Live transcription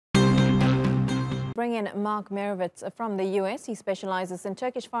bring in Mark Meirowitz from the US. He specializes in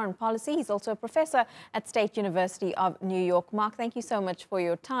Turkish foreign policy. He's also a professor at State University of New York. Mark, thank you so much for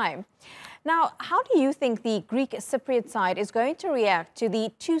your time. Now, how do you think the Greek Cypriot side is going to react to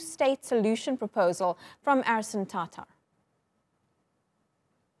the two-state solution proposal from Ersin Tatar?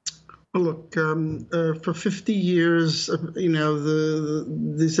 Well, look, for 50 years,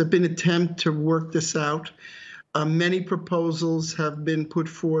 there's been an attempt to work this out. Many proposals have been put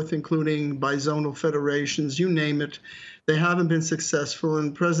forth, including bizonal federations, you name it. They haven't been successful,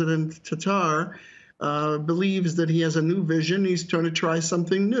 and President Tatar believes that he has a new vision. He's trying to try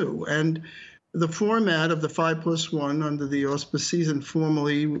something new. And the format of the 5+1 under the auspices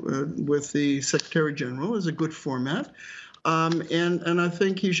informally with the Secretary General is a good format. And I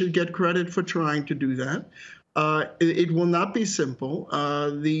think he should get credit for trying to do that. It will not be simple.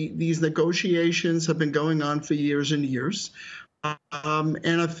 These negotiations have been going on for years and years.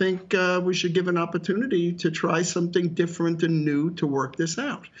 And I think we should give an opportunity to try something different and new to work this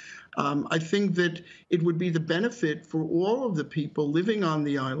out. I think that it would be the benefit for all of the people living on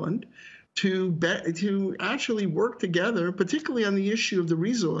the island to actually work together, particularly on the issue of the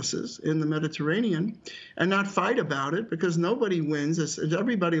resources in the Mediterranean, and not fight about it, because nobody wins,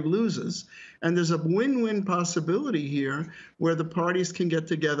 everybody loses. And there's a win-win possibility here where the parties can get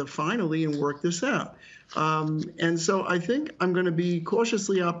together finally and work this out. And so I think I'm going to be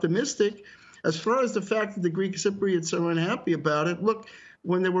cautiously optimistic. As far as the fact that the Greek Cypriots are unhappy about it, look,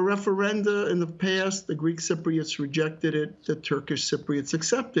 when there were referenda in the past, the Greek Cypriots rejected it, the Turkish Cypriots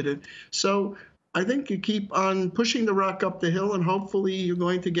accepted it. So I think you keep on pushing the rock up the hill, and hopefully you're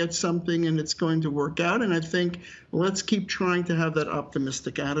going to get something and it's going to work out. And I think let's keep trying to have that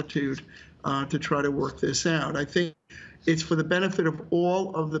optimistic attitude to try to work this out. I think it's for the benefit of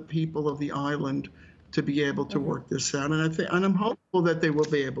all of the people of the island to be able to work this out. And I'm hopeful that they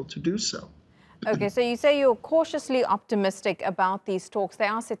will be able to do so. Okay, so you say you're cautiously optimistic about these talks. They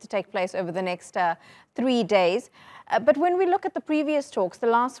are set to take place over the next 3 days. But when we look at the previous talks, the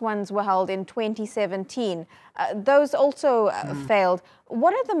last ones were held in 2017. Those also failed.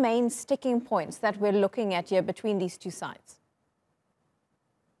 What are the main sticking points that we're looking at here between these two sides?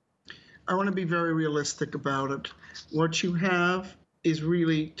 I want to be very realistic about it. What you have is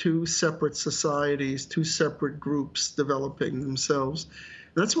really two separate societies, two separate groups developing themselves.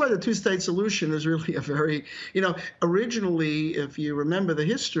 That's why the two-state solution is really a very, originally, if you remember the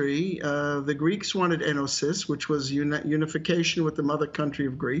history, the Greeks wanted enosis, which was unification with the mother country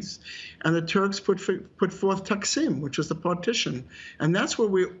of Greece, and the Turks put forth taksim, which was the partition. And that's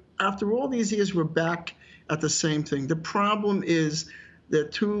where after all these years, we're back at the same thing. The problem is there are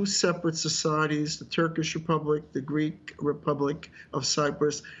two separate societies, the Turkish Republic, the Greek Republic of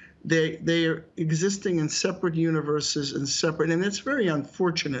Cyprus. They are existing in separate universes and separate, and it's very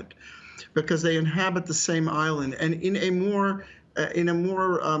unfortunate because they inhabit the same island. And in a more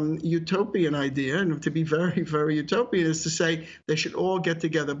utopian idea, and to be very, very utopian, is to say they should all get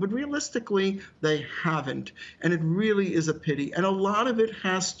together. But realistically, they haven't. And it really is a pity. And a lot of it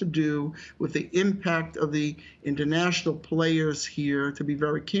has to do with the impact of the international players here, to be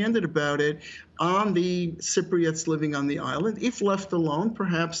very candid about it, on the Cypriots living on the island. If left alone,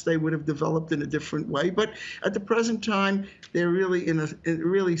 perhaps they would have developed in a different way. But at the present time, they're really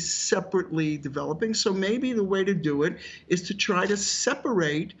really separately developing. So maybe the way to do it is to try to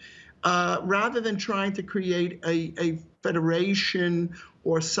separate, rather than trying to create a federation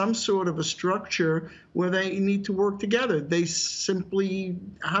or some sort of a structure where they need to work together. They simply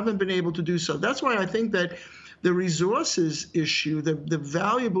haven't been able to do so. That's why I think that the resources issue, the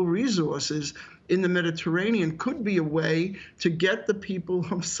valuable resources in the Mediterranean, could be a way to get the people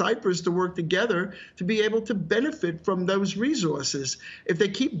of Cyprus to work together to be able to benefit from those resources. If they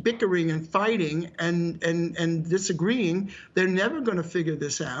keep bickering and fighting and disagreeing, they're never going to figure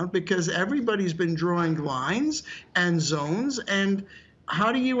this out, because everybody's been drawing lines and zones, and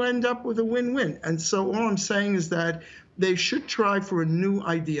how do you end up with a win-win? And so all I'm saying is that they should try for a new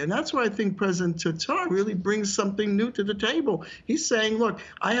idea. And that's why I think President Tatar really brings something new to the table. He's saying, look,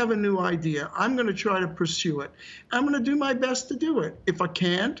 I have a new idea. I'm going to try to pursue it. I'm going to do my best to do it. If I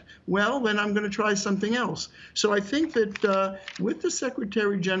can't, well, then I'm going to try something else. So I think that with the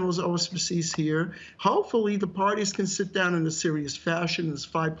Secretary General's auspices here, hopefully the parties can sit down in a serious fashion, this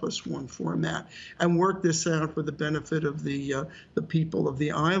 5+1 format, and work this out for the benefit of the people of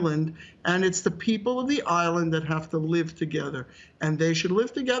the island. And it's the people of the island that have to live together, and they should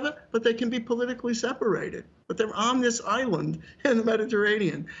live together, but they can be politically separated. But they're on this island in the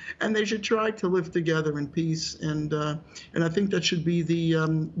Mediterranean, and they should try to live together in peace. And I think that should be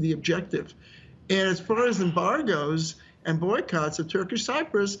the objective. And as far as embargoes, and boycotts of Turkish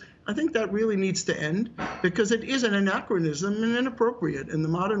Cyprus, I think that really needs to end, because it is an anachronism and inappropriate in the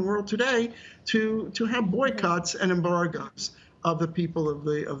modern world today to have boycotts and embargoes of the people of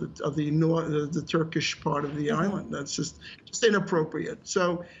the Turkish part of the island. That's just inappropriate.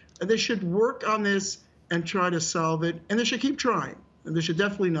 So they should work on this and try to solve it, and they should keep trying, and they should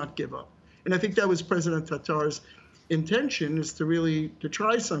definitely not give up. And I think that was President Tatar's intention, is to really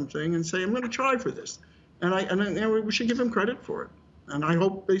try something and say, I'm going to try for this. And we should give him credit for it. And I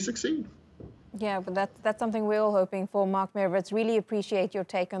hope they succeed. Yeah, but that's something we're all hoping for. Mark Meirowitz, really appreciate your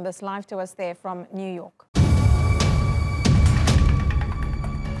take on this. Live to us there from New York.